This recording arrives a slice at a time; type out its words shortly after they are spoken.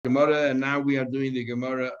Gemara, and now we are doing the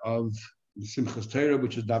Gemara of Simchas Torah,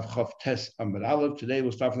 which is Daf Chav Tes Amud Aleph. Today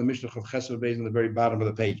we'll start from the Mishnah Chav Chesed Beis on the very bottom of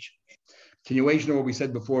the page. Continuation of what we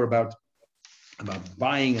said before about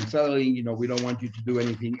buying and selling. You know, we don't want you to do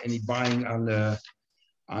any buying on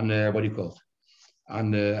what do you call it?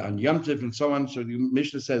 On Yom Tov and so on. So the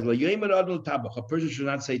Mishnah says, a person should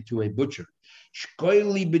not say to a butcher,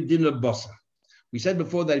 we said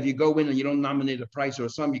before that if you go in and you don't nominate a price or a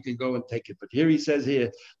sum, you can go and take it. But here he says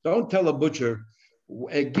don't tell a butcher,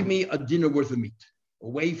 give me a dinner worth of meat.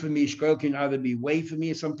 Weigh for me. Shkoil can either be weigh for me,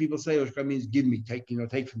 as some people say, or shkoil means give me, take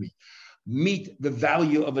for me. Meet the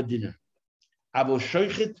value of a dinner. However,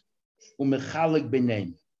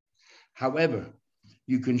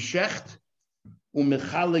 you can shecht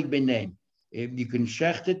umechalik beneim. You can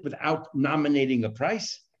shecht it without nominating a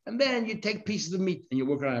price, and then you take pieces of meat and you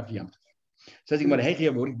work around after Yom Tov. Says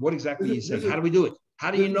what exactly are you saying? How do we do it? How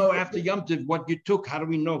do you know after Yom Tov what you took? How do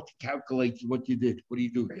we know to calculate what you did? What do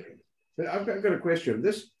you do? I've got a question.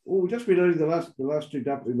 We've just been learning the last two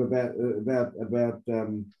dapim about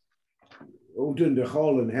doing the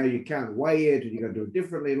chol and how you can't weigh it and you got to do it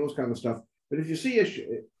differently and all this kind of stuff. But if you see a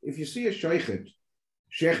sheichet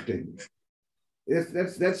shechting,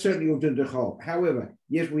 that's certainly doing the chol. However,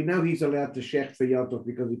 yes, we know he's allowed to shecht for Yom Tov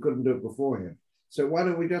because he couldn't do it beforehand. So why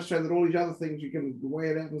don't we just say that all these other things you can weigh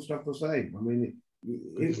it out and stuff the same? I mean,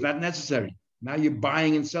 it's not necessary. Now you're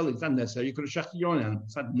buying and selling. It's not necessary. You could have shechted your own animal.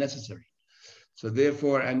 It's not necessary. So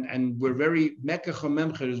therefore, and we're very mekach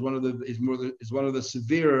memcher is one of the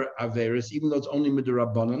severer averis, even though it's only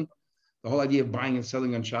midrabanan. The whole idea of buying and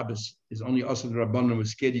selling on Shabbos is only us and rabbanan. We're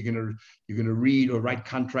scared you're gonna read or write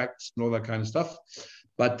contracts and all that kind of stuff.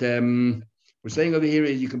 But we're saying over here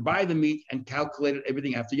is you can buy the meat and calculate it,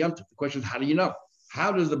 everything after Yom Tov. The question is, how do you know?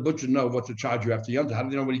 How does the butcher know what to charge you after Yom Tov? How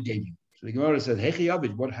do they know what he gave you? So the Gemara says, "Hey,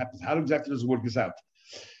 what happens? How exactly does it work this out?"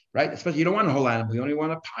 Right? Especially you don't want a whole animal. You only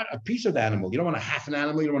want a piece of the animal. You don't want a half an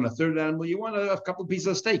animal. You don't want a third animal. You want a couple of pieces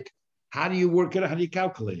of steak. How do you work it out? How do you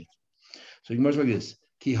calculate it? So you must like this.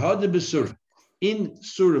 Kihad b'surah. In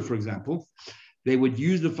surah, for example, they would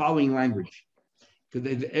use the following language. Because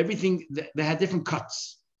they had different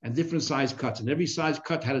cuts and different size cuts, and every size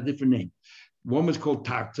cut had a different name. One was called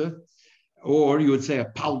tarta, or you would say a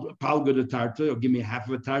palga de tarta, or give me half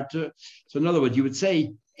of a tarta. So in other words, you would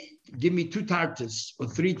say, give me 2 tartas or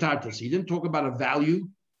 3 tartas. You didn't talk about a value.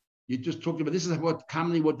 You just talked about, this is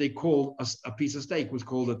commonly what they call a piece of steak was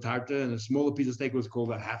called a tarta, and a smaller piece of steak was called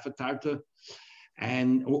a half a tarta.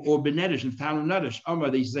 And or benedish and found nadish.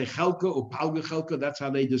 They say chelka or palga chelka. That's how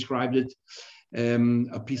they described it,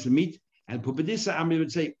 a piece of meat. And pupadisa Amri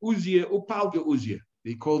would say uzia or palga uzia.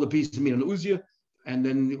 They call the piece of meat an uzia, and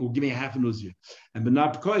then it will give me a half an uzia. And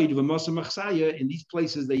benab koid v'mosa machsaya, in these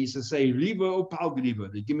places they used to say riva or palga riva.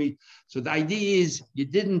 They give me. So the idea is you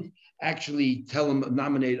didn't actually tell them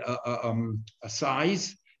nominate a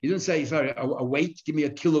size. You didn't say, sorry, a weight, give me a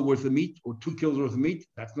kilo worth of meat or 2 kilos worth of meat.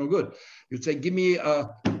 That's no good. You'd say, give me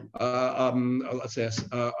let's say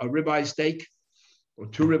a ribeye steak or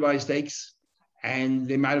 2 ribeye steaks, and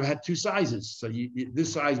they might have had 2 sizes. So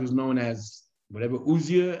this size was known as whatever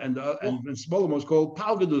uzia, and the smaller one was called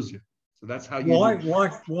palgad uzia. So that's how you.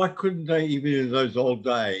 Why couldn't they, even in those old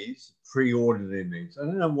days, pre-order their meats? I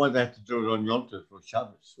don't know why they had to do it on Yom Tov or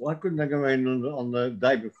Shabbos. Why couldn't they go in on the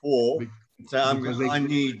day before? So I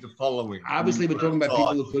need the following. Obviously, we're talking about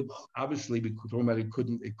people who could. Obviously, we're talking about it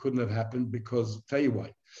couldn't have happened because I'll tell you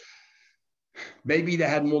why. Maybe they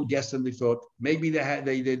had more guests than they thought. Maybe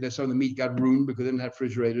they some of the meat got ruined because they didn't have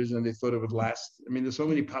refrigerators and they thought it would last. I mean, there's so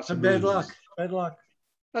many possibilities. Bad luck.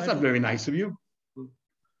 That's not very nice of you.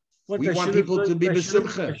 We want people to be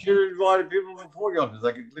besimcha. They should have invited people before you,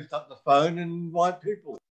 they could lift up the phone and invite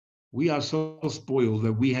people. We are so spoiled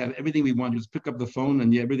that we have everything we want. Just pick up the phone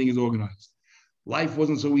and everything is organized. Life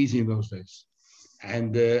wasn't so easy in those days.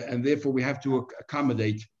 And therefore we have to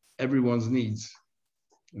accommodate everyone's needs.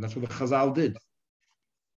 And that's what the Chazal did.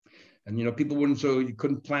 And, people you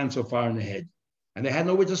couldn't plan so far in ahead. And they had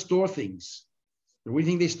nowhere to store things. Where do you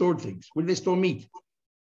think they stored things? Where did they store meat?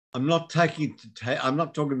 I'm not talking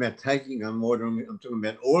about taking, I'm talking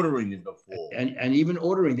about ordering it before. And even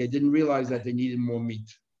ordering, they didn't realize that they needed more meat.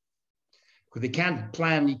 Because they can't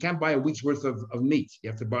plan, you can't buy a week's worth of meat. You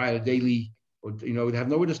have to buy a daily, or they have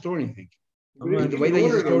nowhere to store anything. The way they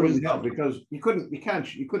store it is because you couldn't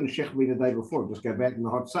shech meat the day before, just go back in the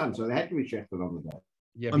hot sun. So they had to be shechted on the day.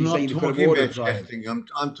 Yeah, I'm not talking about shechting.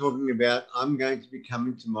 I'm talking about I'm going to be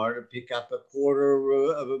coming tomorrow to pick up a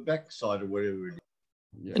quarter of a backside or whatever it is.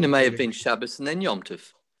 Yeah. And it may have been Shabbos and then Yom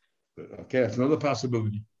Tov. Okay, that's another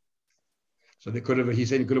possibility. So he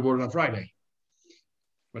said he could have ordered on Friday.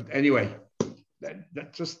 But anyway,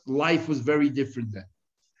 That just life was very different then.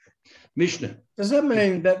 Mishnah. Does that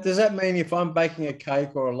mean if I'm baking a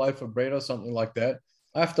cake or a loaf of bread or something like that,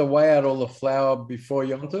 I have to weigh out all the flour before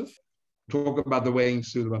Yom Tov? Talk about the weighing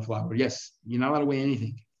suit about flour. Yes, you're not allowed to weigh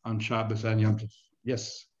anything on Shabbos and Yom Tov.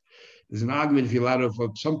 Yes. There's an argument if you're allowed to,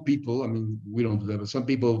 for some people, I mean, we don't do that, but some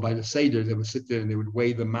people by the Seder, they would sit there and they would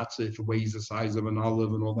weigh the matzah if it weighs the size of an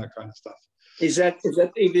olive and all that kind of stuff. Is that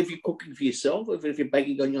even if you're cooking for yourself, if you're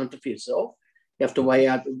baking on Yom Tov for yourself, you have to weigh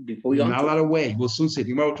out before Yom Tov? You're not allowed to weigh. We'll soon see.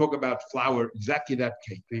 Tomorrow we'll talk about flour, exactly that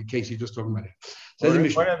case, in case you're just talking about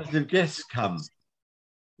it. What happens if guests come?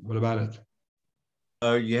 What about it?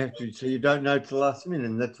 Oh, so you don't know till the last minute,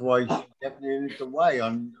 and that's why you definitely need to weigh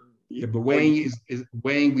on. Yeah, but weighing is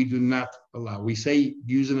weighing we do not allow. We say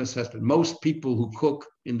use an assessment. Most people who cook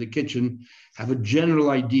in the kitchen have a general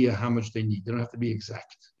idea how much they need. They don't have to be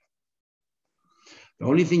exact. The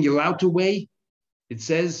only thing you're allowed to weigh, it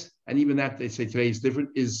says, and even that they say today is different,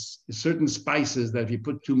 is certain spices that if you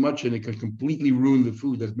put too much in, it can completely ruin the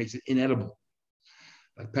food. That makes it inedible,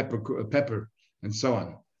 like pepper and so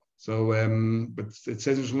on. So, but it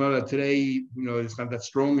says in Shulchan that today, it's not that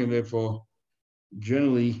strong, and therefore,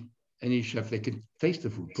 generally, any chef, they can taste the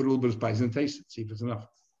food, put a little bit of spice and taste it, see if it's enough.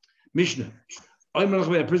 Mishnah. A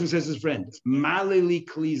person says to his friend, Maleli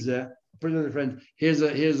Kliza, a person says to a friend, here's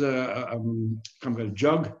a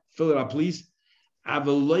jug, fill it up, please.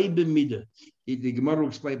 Avaloi b'mida. The Gemara will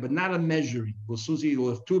explain, but not a measuring. We'll soon see,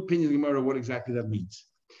 we'll have two opinions in the Gemara what exactly that means.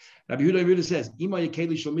 Rabbi Yehuda says,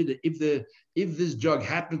 if this jug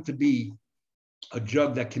happened to be a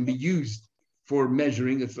jug that can be used for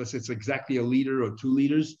measuring, it's exactly a liter or 2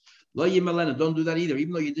 liters, don't do that either.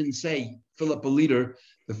 Even though you didn't say fill up a liter,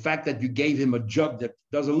 the fact that you gave him a jug that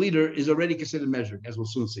does a liter is already considered measuring, as we'll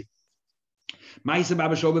soon see. Ma'aseh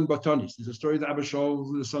Abishol ben Batonis. There's a story of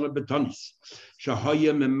Abishol, the son of Batonis.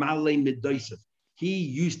 Shahaya memale midosav. He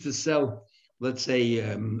used to sell, let's say,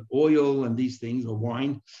 oil and these things, or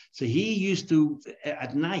wine. So he used to,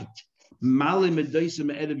 at night, male midosav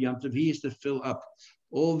me'erev Yom Tov, he used to fill up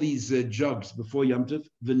all these jugs before Yom Tov.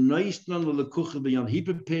 He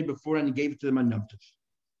prepared before and he gave it to them on Yom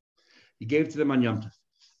Tov.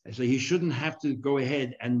 And so he shouldn't have to go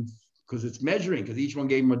ahead and, because it's measuring, because each one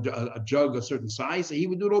gave him a jug a certain size, so he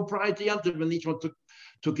would do it all prior to Yom Tov, and each one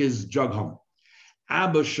took his jug home.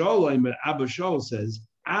 Abba Shaul says,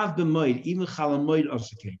 even Chalamoid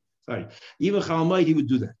Osake. Sorry, even Chalamoid he would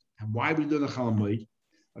do that. And why would he do the Chalamoid?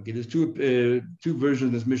 Okay, there's two versions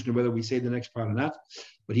of this Mishnah, whether we say the next part or not.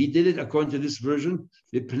 But he did it according to this version,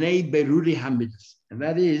 the Pnei Beruri Hamidus. And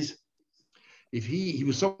that is, if he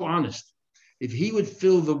was so honest, if he would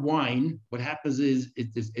fill the wine, what happens is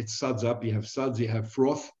it suds up. You have suds, you have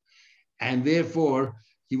froth, and therefore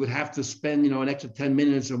he would have to spend an extra 10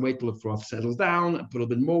 minutes and wait till the froth settles down and put a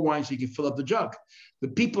little bit more wine so you can fill up the jug. The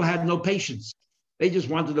people had no patience; they just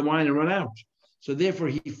wanted the wine and run out. So therefore,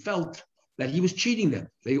 he felt that he was cheating them.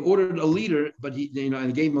 They ordered a liter, but he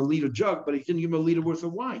and gave him a liter jug, but he didn't give him a liter worth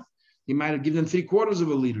of wine. He might have given them 3/4 of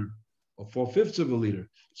a liter or 4/5 of a liter.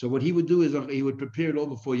 So what he would do is he would prepare it all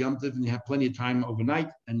before Yom Tov, and he had plenty of time overnight,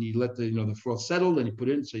 and he let the froth settle, and he put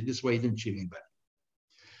it in. So this way he didn't cheat anybody.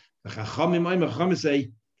 The Chachamim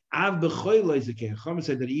say, Chachamim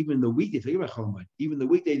said that even the weekday, think about Chachamim, even the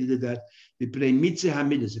weekday they did that. They put a mitzvah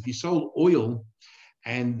hamidus. If you sold oil,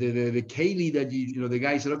 and the keli that the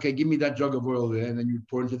guy said, okay, give me that jug of oil there, and then you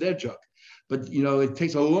pour into their jug. But it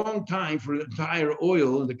takes a long time for the entire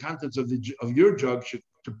oil and the contents of your jug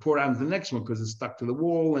to pour out into the next one, because it's stuck to the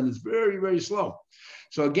wall and it's very, very slow.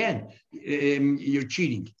 So again, you're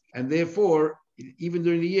cheating. And therefore, even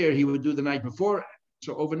during the year, he would do the night before.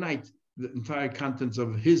 So overnight, the entire contents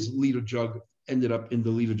of his liter jug ended up in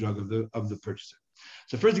the liter jug of the purchaser.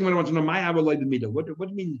 So first thing I want to know, my avaloi b'mida. What do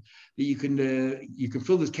you mean that you can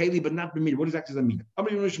fill this keli but not b'mida? What exactly does that mean?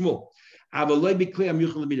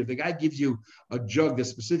 If the guy gives you a jug that's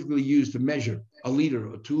specifically used to measure a liter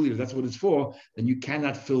or 2 liters, that's what it's for, then you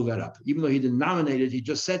cannot fill that up. Even though he didn't nominate it, he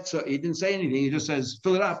just said so. He didn't say anything. He just says,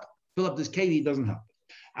 fill it up. Fill up this keli. It doesn't help.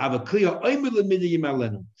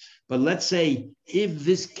 But let's say if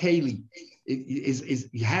this keli is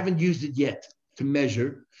you haven't used it yet to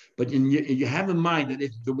measure, but you have in mind that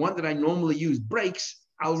if the one that I normally use breaks,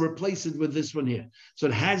 I'll replace it with this one here. So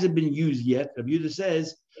it hasn't been used yet. Rabbi Yehuda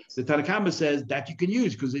says, the Tanakama says that you can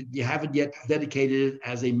use because you haven't yet dedicated it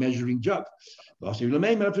as a measuring jug. Rabbi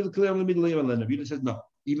Yehuda says, no,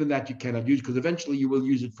 even that you cannot use because eventually you will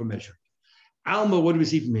use it for measuring. Alma, what do we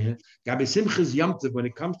see from here? Gabi Simchas Yom Tov, when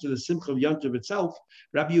it comes to the Simcha of Yom Tov itself,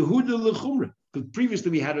 Rabbi Yehuda lechumra. Because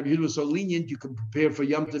previously we had Rabbi Yehuda was so lenient, you could prepare for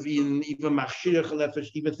Yom Tov, even machshir chalefesh,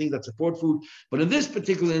 even things that support food. But in this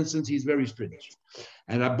particular instance, he's very stringent.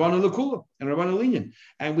 And Rabbana Lakula and Rabbana lenient.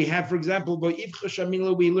 And we have, for example, by Ivcha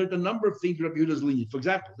Shamila, we learned a number of things Rabbi Yehuda's lenient. For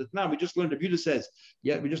example, that now we just learned, Rabbi Yehuda says,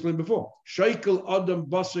 we just learned before, Sheikel Adam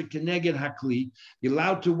Basar Keneged Hakli, you're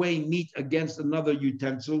allowed to weigh meat against another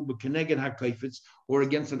utensil, but Keneged Hakayfitz, or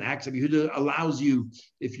against an axe. Rabbi Yehuda allows you,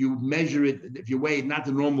 if you measure it, if you weigh it not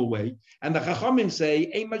the normal way. And the Chachamim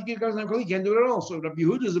say, you can't do it at all. So Rabbi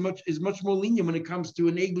Yehuda is much more lenient when it comes to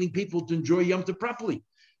enabling people to enjoy Yom Tov properly.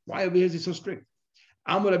 Why over here is he so strict?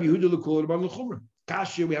 Amar Rabbi Yehuda l'kol Rabban l'chumra.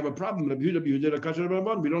 Kasha, we have a problem. Rabbi Yehuda, Kasha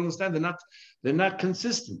Rabban. We don't understand. They're not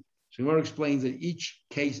consistent. So Gemara explains that each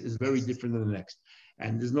case is very different than the next,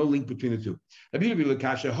 and there's no link between the two. Rabbi Yehuda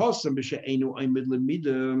Kasha Hosam b'she'enu oimid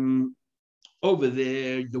l'midam. Over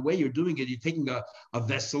there, the way you're doing it, you're taking a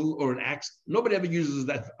vessel or an axe. Nobody ever uses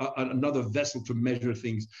that another vessel to measure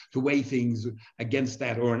things, to weigh things against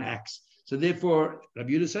that, or an axe. So therefore,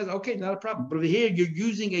 Rabbi Yehuda says, okay, not a problem. But over here, you're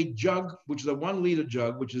using a jug, which is a 1 liter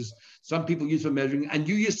jug, which is some people use for measuring, and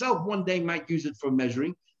you yourself one day might use it for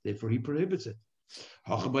measuring. Therefore, he prohibits it.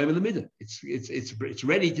 It's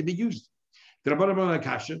ready to be used. You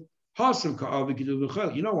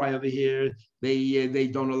know why over here they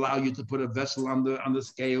don't allow you to put a vessel on the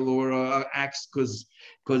scale or an axe, because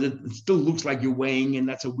it still looks like you're weighing, and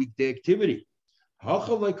that's a weekday activity.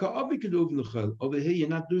 Over here, you're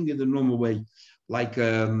not doing it the normal way, like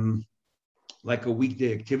a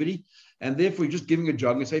weekday activity, and therefore you're just giving a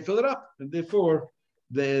jug and say fill it up, and therefore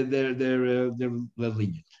they're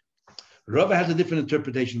lenient. Rabbi has a different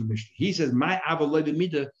interpretation of the Mishnah. He says my avaloi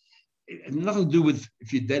b'midah. It has nothing to do with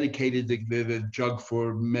if you dedicated the jug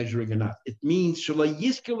for measuring or not. It means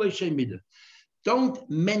don't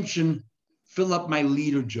mention fill up my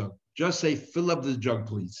liter jug. Just say fill up the jug,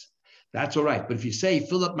 please. That's all right. But if you say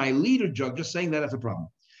fill up my liter jug, just saying that's a problem.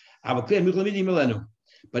 But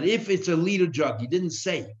if it's a liter jug, you didn't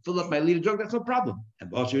say fill up my liter jug, that's no problem.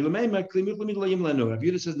 And Rabbi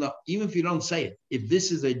Yehuda says no, even if you don't say it, if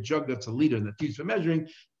this is a jug that's a liter and that's used for measuring,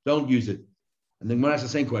 don't use it. And then when I ask the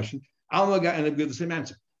same question, and they give the same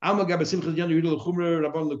answer. He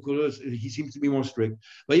seems to be more strict.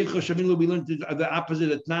 We learned the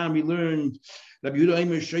opposite at Nam. We learned you're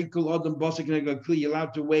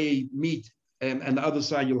allowed to weigh meat, and the other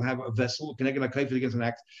side you'll have a vessel connected against an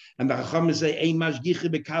axe. And the Chachamim say you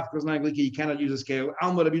cannot use a scale.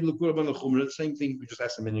 The same thing we just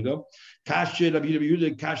asked a minute ago.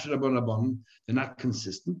 They're not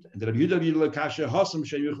consistent. And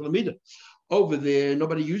over there,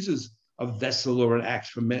 nobody uses a vessel or an axe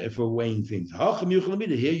for weighing things. Here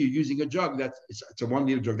you're using a jug it's a 1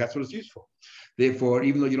 liter jug. That's what it's used for. Therefore,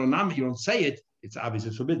 even though you don't say it, it's obvious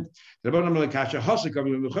it's forbidden. There, the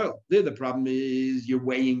problem is you're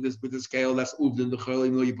weighing this with the scale that's uved in the chol,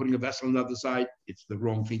 even though you're putting a vessel on the other side. It's the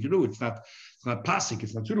wrong thing to do. It's not pasik.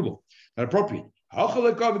 It's not suitable. Not appropriate.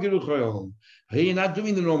 Here you're not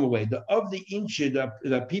doing the normal way. Of the inch,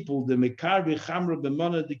 the people, the mekar v'chamra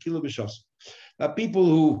b'mana the kilo b'shas. People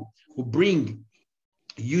who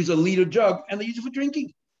use a liter jug and they use it for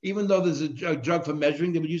drinking. Even though there's a jug for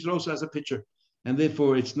measuring, they would use it also as a pitcher. And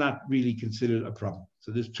therefore, it's not really considered a problem.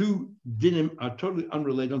 So there's two dinim are totally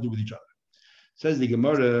unrelated, don't do with each other. Says the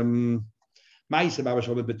Gemara, why did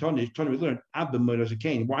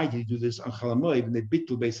he do this on Chalamoy when they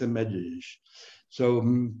bitul Beitza Medrash? So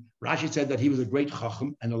Rashi said that he was a great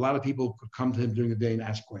chacham, and a lot of people could come to him during the day and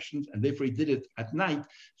ask questions, and therefore he did it at night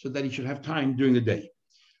so that he should have time during the day.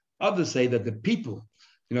 Others say that the people,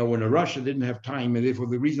 when a Russia didn't have time, and therefore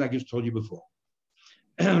the reason I just told you before.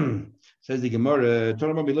 Says the Gemara,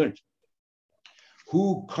 Torah we learned,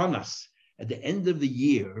 who konas at the end of the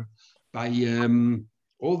year by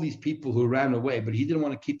all these people who ran away, but he didn't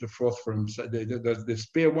want to keep the froth for himself, the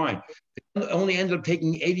spare wine. They only ended up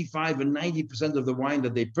taking 85 and 90% of the wine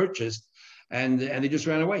that they purchased, and they just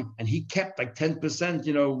ran away. And he kept like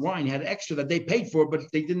 10%, wine, he had extra that they paid for, but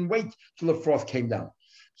they didn't wait till the froth came down.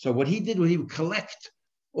 So what he did was he would collect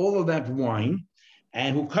all of that wine,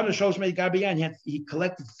 and he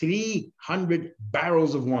collected 300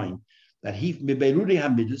 barrels of wine that he from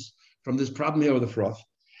this problem here with the froth.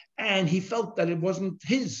 And he felt that it wasn't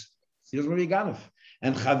his. He doesn't want to be ganav.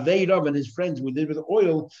 And Chaveirov and his friends who did with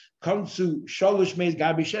oil come to Shalosh Meis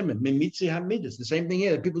Gabi Shemen, Mimitzi Hamidus. The same thing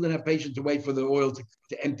here. People didn't have patience to wait for the oil to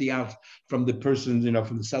empty out from the persons,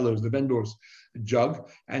 from the sellers, the vendors' jug.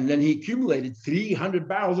 And then he accumulated 300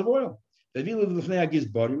 barrels of oil. So they went to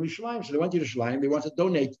Yerushalayim. They want to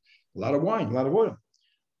donate a lot of wine, a lot of oil.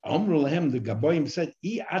 The Gaboim said,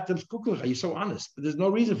 you're so honest, but there's no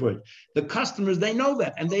reason for it. The customers, they know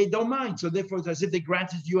that, and they don't mind. So therefore, it's as if they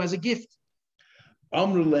granted you as a gift.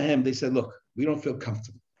 They said, look, we don't feel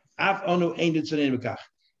comfortable.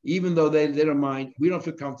 Even though they don't mind, we don't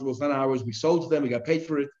feel comfortable. It's not ours. We sold to them. We got paid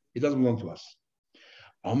for it. It doesn't belong to us.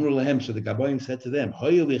 So the Gaboim said to them,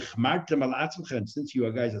 since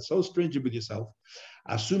you guys are so stringent with yourself,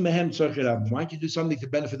 why don't you do something to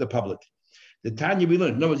benefit the public? The Tanya we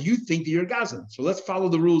learned. No, you think that you're a Gazan. So let's follow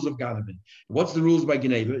the rules of Ganabin. What's the rules by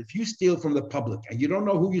Geneva? If you steal from the public and you don't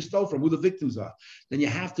know who you stole from, who the victims are, then you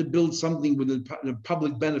have to build something with the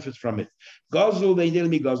public benefits from it. Gazul, they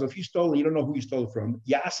didn't mean Gazul. If you stole and you don't know who you stole from,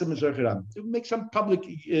 Yasim and make some public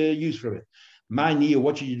use from it.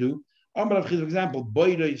 What should you do? For example,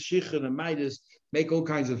 Boida, Shichan, and Midas make all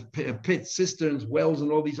kinds of pits, cisterns, wells,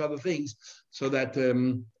 and all these other things so that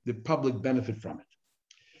the public benefit from it.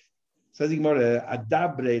 Says the Gemara,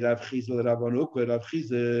 Adabre Rav Chizda Rav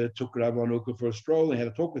Chizda took Rav Anuka for a stroll and had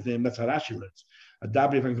a talk with him. That's how Rashi learns.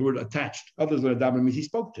 Adabre, from the word attached. Others learn Adabre means he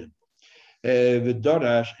spoke to him. The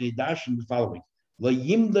Dorash, he dashed him the following.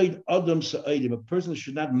 A person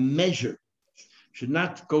should not measure, should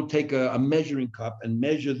not go take a measuring cup and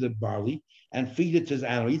measure the barley and feed it to his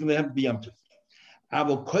animal, even though they have to be yomtiv.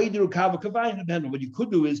 What you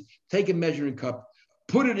could do is take a measuring cup,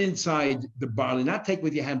 put it inside the barley, not take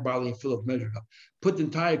with your hand barley and fill up measuring cup. Put the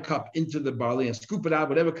entire cup into the barley and scoop it out.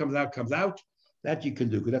 Whatever comes out, comes out. That you can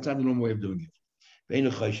do, because that's not the normal way of doing it.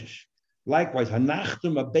 Likewise,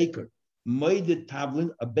 hanachtum, a baker. Moedet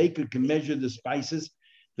tavlin, a baker can measure the spices.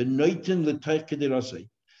 The noitin l'toich kederosei,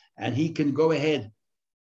 and he can go ahead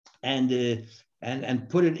and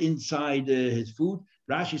put it inside his food.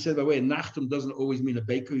 Rashi said, by the way, nachtum doesn't always mean a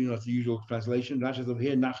baker. You know, it's the usual translation. Rashi says over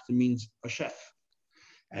here, nachtum means a chef.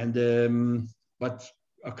 And but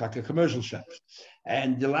like a commercial chef,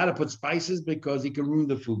 and you're allowed to put spices because he can ruin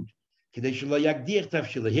the food. Here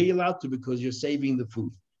you're allowed to because you're saving the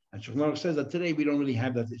food. And Shulchan says that today we don't really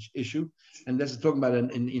have that issue, and this is talking about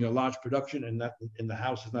in large production, and that in the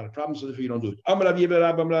house is not a problem. So therefore you don't do it.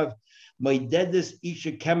 My deadest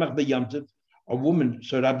isha kemach b'yamtiv, a woman.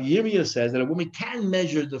 So Rabbi Yirmiyah says that a woman can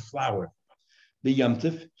measure the flour, the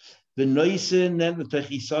yamtiv, the noisin, then the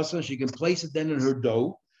techisasa. She can place it then in her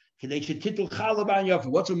dough.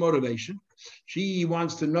 What's her motivation? She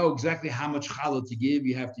wants to know exactly how much challah to give.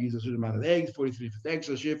 You have to use a certain amount of eggs, 43 eggs.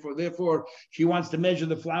 So therefore, she wants to measure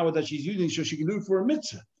the flour that she's using so she can do it for a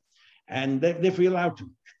mitzvah. And therefore, you're allowed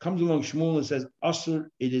to. Comes along Shmuel and says,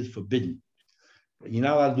 Asur, it is forbidden. You're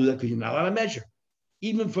not allowed to do that because you're not allowed to measure,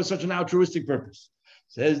 even for such an altruistic purpose.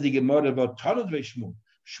 Says the Gemara about Tanad Shmuel.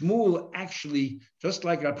 Shmuel actually, just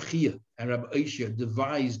like Rab Chia and Rab Aisha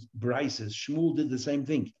devised brises, Shmuel did the same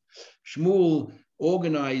thing. Shmuel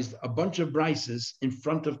organized a bunch of brises in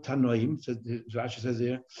front of Tanoim, Rashi says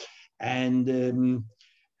here, and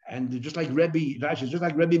just like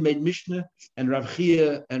Rebbe made Mishnah, and Rab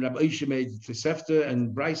Chia and Rab Aisha made Tosefta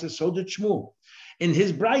and brises, so did Shmuel. In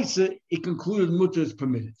his brise, it concluded mutter is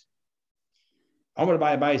permitted. Amar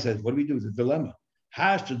Abai says, what do we do? It's a dilemma.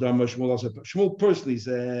 Shmuel personally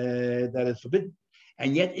said that it's forbidden,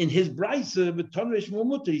 and yet in his brise,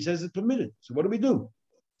 he says it's permitted. So what do we do?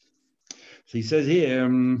 So he says here,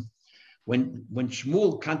 when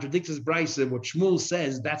Shmuel contradicts his brisa, what Shmuel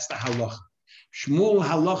says, that's the halacha. Shmuel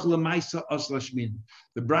halacha l'maisa asla shmin.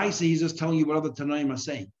 The brisa, he's just telling you what other Tanaim are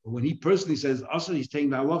saying. But when he personally says asla, he's taking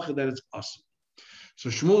the halacha that it's asla. So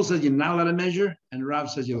Shmuel says you're not allowed to measure, and Rav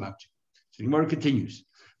says you're allowed to. So the Gemara continues.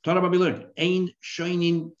 Tana we learned, ein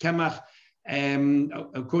shoinin kemach.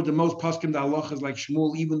 According to most poskim, the halacha is like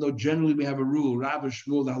Shmuel, even though generally we have a rule. Rav and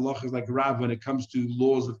Shmuel, the halacha is like Rav when it comes to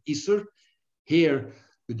laws of Isur. Here,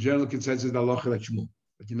 the general consensus is the halacha like Shmuel,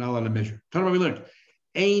 but you're not allowed to measure. Tell me we learned.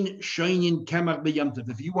 Ein shoinin kemach b'yamtiv.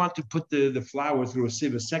 If you want to put the flour through a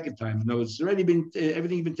sieve a second time, no, it's already been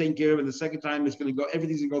everything's been taken care of, and the second time it's going to go.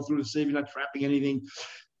 Everything's going to go through the sieve. You're not trapping anything.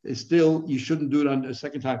 It's still, you shouldn't do it on a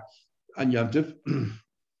second time on yamtiv.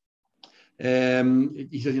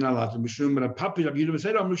 He says you're not allowed to.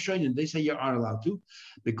 They say you are allowed to,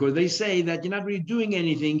 because they say that you're not really doing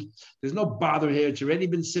anything. There's no bother here. It's already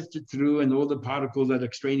been sifted through, and all the particles that are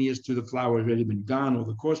extraneous to the flour have already been gone. All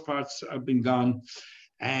the coarse parts have been gone.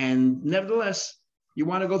 And nevertheless, you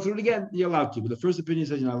want to go through it again, you're allowed to. But the first opinion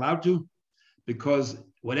says you're not allowed to, because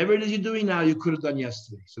whatever it is you're doing now, you could have done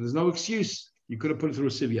yesterday. So there's no excuse. You could have put it through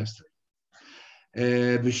a sieve yesterday.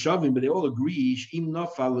 But they all agree,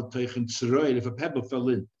 if a pebble fell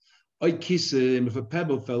in, if a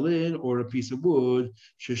pebble fell in, or a piece of wood,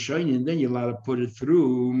 then you're allowed to put it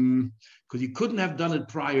through, because you couldn't have done it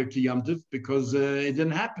prior to Yom Tov, because it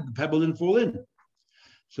didn't happen. The pebble didn't fall in.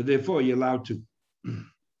 So therefore, you're allowed to.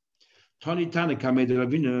 Tani Tana Kamei de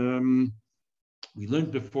Ravina. We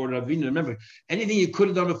learned before Ravina. Remember, anything you could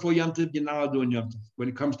have done before Yom Tov, you're not allowed to do on Yom Tov. When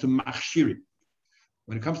it comes to machshirim,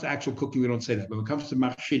 when it comes to actual cooking, we don't say that. But when it comes to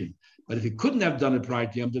machshirim, but if you couldn't have done it prior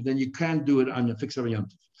to Yom Tov, then you can do it on your fixed Yom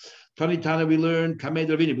Tov. Tani Tana, we learned Kamei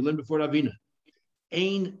de Ravina. We learned before Ravina.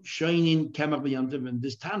 Ein shoinin kamach b'Yom Tov, and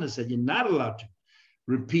this Tana said you're not allowed to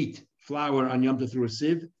repeat flour on Yom Tov through a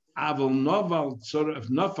sieve. Aval noval tzor of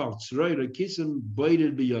nafal tzroira kisim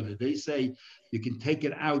boided b'yod. They say you can take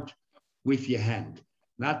it out with your hand,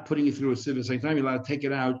 not putting it through a sieve at the same time. You're allowed to take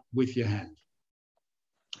it out with your hand.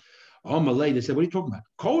 Oh, Malay, they said, what are you talking about?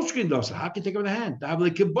 Kolshkin does. How can you take it with the hand?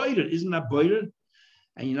 Isn't that boided?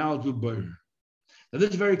 And you're not allowed to do boided. Now this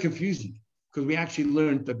is very confusing because we actually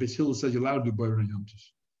learned that Beis Hillel says you're allowed to do boided on Yom Tov.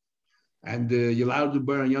 And you're allowed to do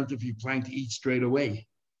boided on Yom Tov if you plan to eat straight away.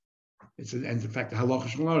 And in fact, the halacha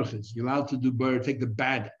shmalach is you're allowed to do boided, take the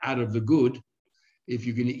bad out of the good if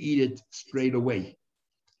you're going to eat it straight away.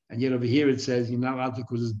 And yet over here it says you're not allowed to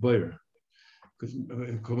because it's boided. Because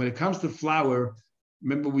when it comes to flour,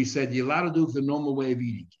 remember we said you're allowed to do it the normal way of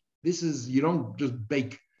eating. This is, you don't just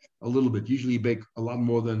bake a little bit. Usually you bake a lot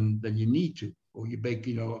more than you need to. Or you bake,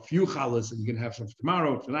 a few challahs and you can have some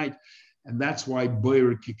tomorrow, tonight. And that's why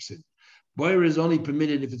boyer kicks in. Boyer is only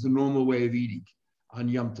permitted if it's a normal way of eating on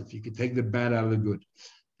Yom Tov. You can take the bad out of the good.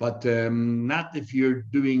 But not if you're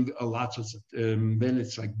doing a lot of, then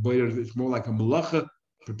it's like boyer, it's more like a malacha,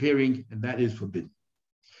 preparing, and that is forbidden.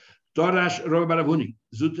 Dorash Rabbi Baravuni,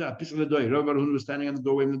 Zuta Pisla Doi. Rabbi Baravuni was standing on the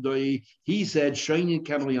doorway of the Doi. He said, Shainin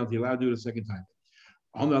Kamel Yom Tov, you're allowed to do it a second time.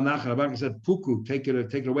 Omar Nachar Rabbi said, Puku, take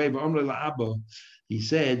it away. But Omar La'abo, he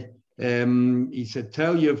said,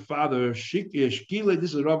 tell your father, Shkila,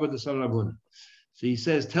 this is Rabbi the son of Ravuna. So he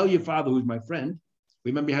says, tell your father, who's my friend.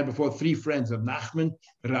 Remember, we had before 3 friends of Nachman,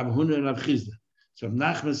 Rav Huna, and Rav Chizda. So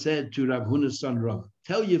Nachman said to Rav Huna's son, Rav,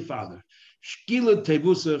 tell your father, Shkila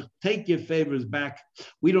tevusach, take your favors back.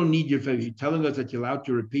 We don't need your favor. You're telling us that you're allowed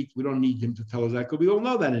to repeat. We don't need him to tell us that because we all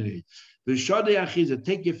know that anyway. The Shadei Achiza,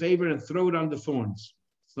 take your favor and throw it on the thorns.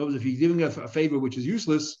 So if you're giving a favor which is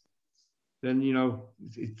useless, then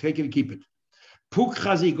take it and keep it. Puk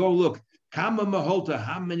Chazi, go look. Kama Maholta,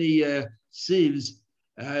 how many sieves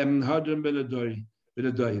hadron benadori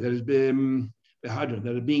that has been hadron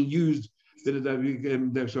that are being used? They're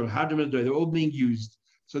all being used.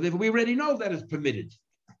 So therefore, we already know that it's permitted.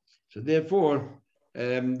 So therefore,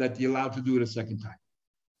 that you're allowed to do it a second time.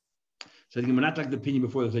 So we're not like the opinion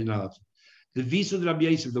before they say not allowed to. The visa of Rabbi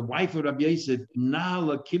Yosef, the wife of Rabbi Yosef,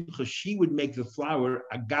 Nahala Kimcha, she would make the flour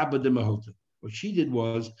agaba de mahota. What she did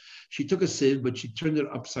was she took a sieve, but she turned it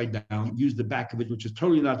upside down, used the back of it, which is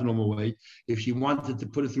totally not the normal way, if she wanted to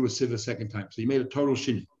put it through a sieve a second time. So he made a total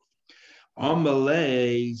shini.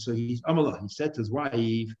 Amalei, so he said to his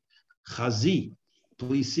wife, Chazi,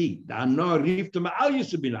 please see, I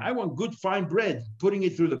want good fine bread. Putting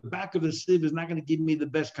it through the back of the sieve is not going to give me the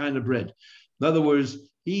best kind of bread. In other words,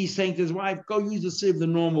 he's saying to his wife, go use the sieve the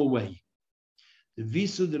normal way. The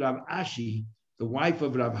Visud Rav Ashi, the wife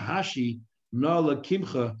of Rav Hashi, Nala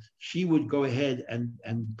Kimcha, she would go ahead and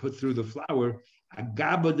put through the flour,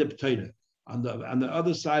 Agaba de Ptoida. On the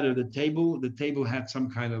other side of the table had some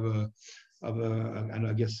kind of and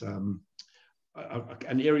I guess an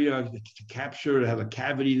area to capture. It had a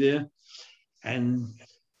cavity there, and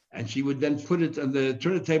she would then put it turn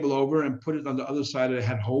the table over and put it on the other side. It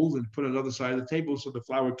had holes and put it on the other side of the table so the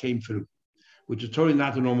flour came through, which is totally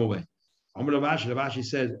not the normal way. Amar Rav Ashi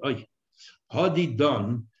said, "Oy, Hadi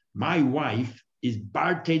Don, my wife is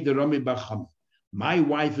Barte de Rami Bar Chama. My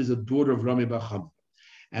wife is a daughter of Rami Bar Chama,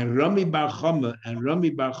 and Rami Bar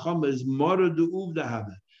Chama is Mora de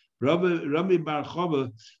Uvdahava. Rami Bar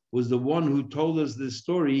Chama was the one who told us this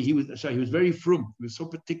story. He was very frum. He was so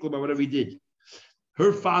particular about whatever he did.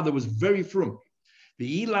 Her father was very frum.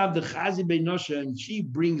 The Ilav the Chazi Beinosha, and she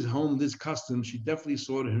brings home this custom. She definitely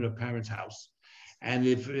saw it in her parents' house. And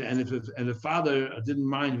if the father didn't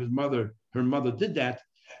mind if her mother did that,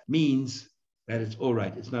 means that it's all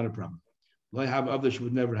right. It's not a problem. Like have others, she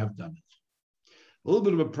would never have done it. A little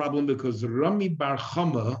bit of a problem because Rami Bar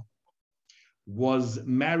Chama was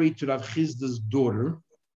married to Rav Chizda's daughter,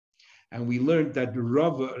 and we learned that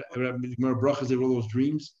Rav Brachas did all those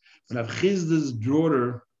dreams. When Rav Chizda's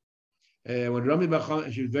daughter, when Rami Bar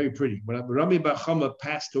Chama, she was very pretty. When Rami Bar Chama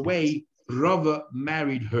passed away, Rava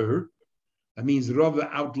married her. That means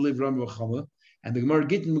Rava outlived Rami Bar Chama. And the Gemara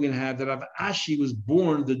Gittin we're going to have that Rav Ashi was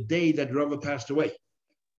born the day that Rava passed away.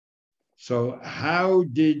 So how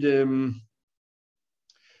did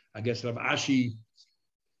I guess Rav Ashi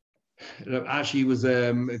was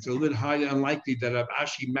it's a little bit highly unlikely that Rav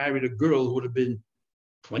Ashi married a girl who would have been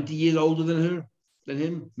 20 years older than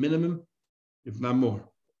him, minimum, if not more.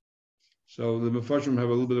 So the Mefarshim have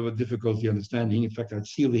a little bit of a difficulty understanding. In fact, I'd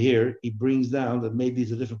see over here, he brings down that maybe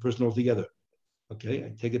it's a different person altogether. Okay,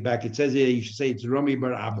 I take it back. It says here, you should say it's Rami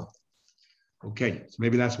bar Abba. Okay, so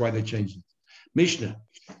maybe that's why they changed it. Mishnah,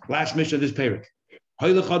 last Mishnah of this parak.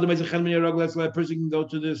 A person can go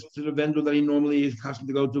to the vendor that he normally is accustomed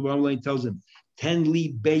to go to, but he tells him, 10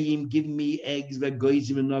 li bayim, give me eggs that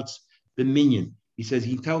goyim and nuts, the minion. He says,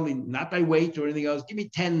 he tell me not thy weight or anything else, give me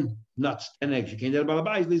 10 nuts, 10 eggs. You can't get a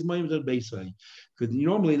balabais, these moyim are basically. Because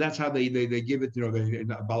normally that's how they give it,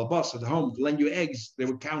 balabas at home, lend you eggs, they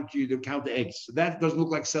would count the eggs. So that doesn't look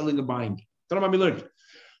like selling or buying. So along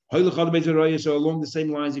the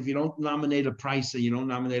same lines, if you don't nominate a price and you don't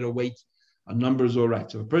nominate a weight, a number is all right.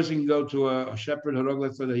 So a person can go to a shepherd,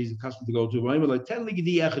 let's say that he's accustomed to go to. Like,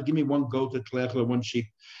 give me one goat, or one sheep.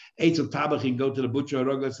 Eitz of tabach, he can go to the butcher,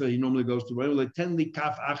 let's say he normally goes to. Like, 10 li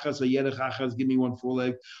kaf achas, or yerech achas, give me one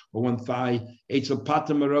foreleg or one thigh. Eitz of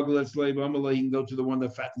patam, let's say, he can go to the one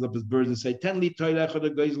that fattens up his birds and say, 10 li toilech, or the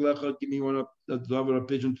geiselech, give me one a dove or a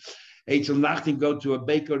pigeon. Eitz of nachtin, go to a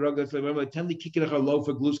baker, let's say, like, 10 li kikirech, a loaf,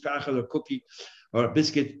 a gluskach, or a cookie, or a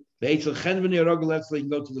biscuit. The Eitzel Chenveni Rogel, let's say, he can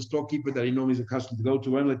go to the storekeeper that he normally is accustomed to go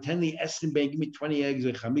to. When like 10 Esim Bank, give me 20 eggs,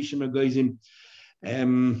 like Chamishim Agoizim.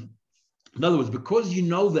 In other words, because you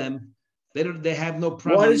know them, they have no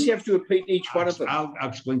problem. Why does he have to repeat each one of them? I'll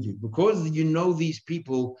explain to you. Because you know these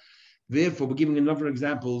people, therefore, we're giving a number of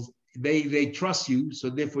examples, they trust you,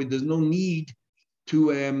 so therefore there's no need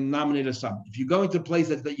to nominate a sum. If you're going to a place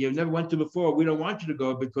that you never went to before, we don't want you to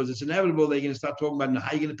go because it's inevitable they're going to start talking about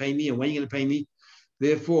how you're going to pay me and when you're going to pay me.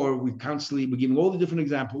 Therefore, we're giving all the different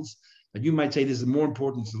examples that you might say this is more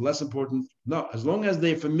important, this is less important. No, as long as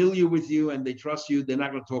they're familiar with you and they trust you, they're not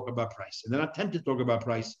going to talk about price. And they're not tempted to talk about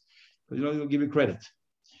price, because they'll give you credit.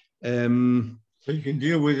 So you can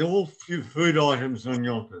deal with all food items on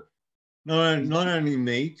Yom Tov. Not only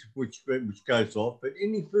meat, which goes off, but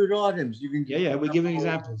any food items you can. Yeah, we're giving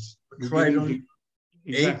examples. Exactly.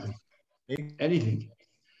 Anything.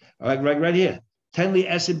 Like right here. 10 li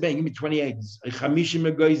acid bank, give me 20 eggs.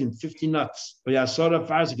 50 nuts.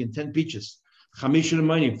 10 peaches. 5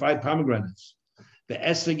 pomegranates. The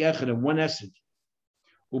esig echad and 1 esig.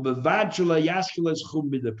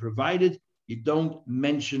 Provided you don't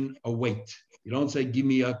mention a weight. You don't say, give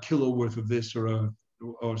me a kilo worth of this or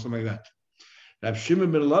something like that. Rav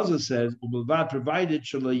Shimon ben Elazar says, provided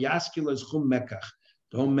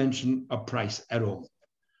don't mention a price at all.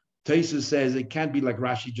 Taisa says it can't be like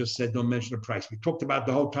Rashi just said, don't mention a price. We talked about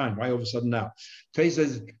the whole time. Why all of a sudden now? Taisa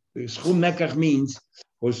says schum mekach means,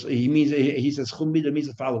 he says schum midah means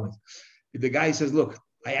the following. The guy says, look,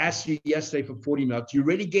 I asked you yesterday for 40 nuts. You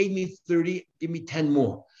already gave me 30, give me 10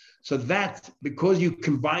 more. So that, because you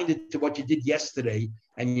combined it to what you did yesterday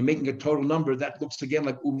and you're making a total number, that looks again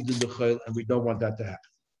like umdin b'chol, and we don't want that to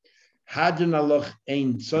happen. Hadin aloch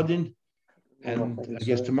ein sodin. And I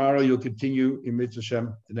guess tomorrow you'll continue in Mitzvah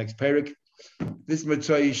Shem, the next parak. This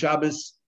Mitzvah Shabbos.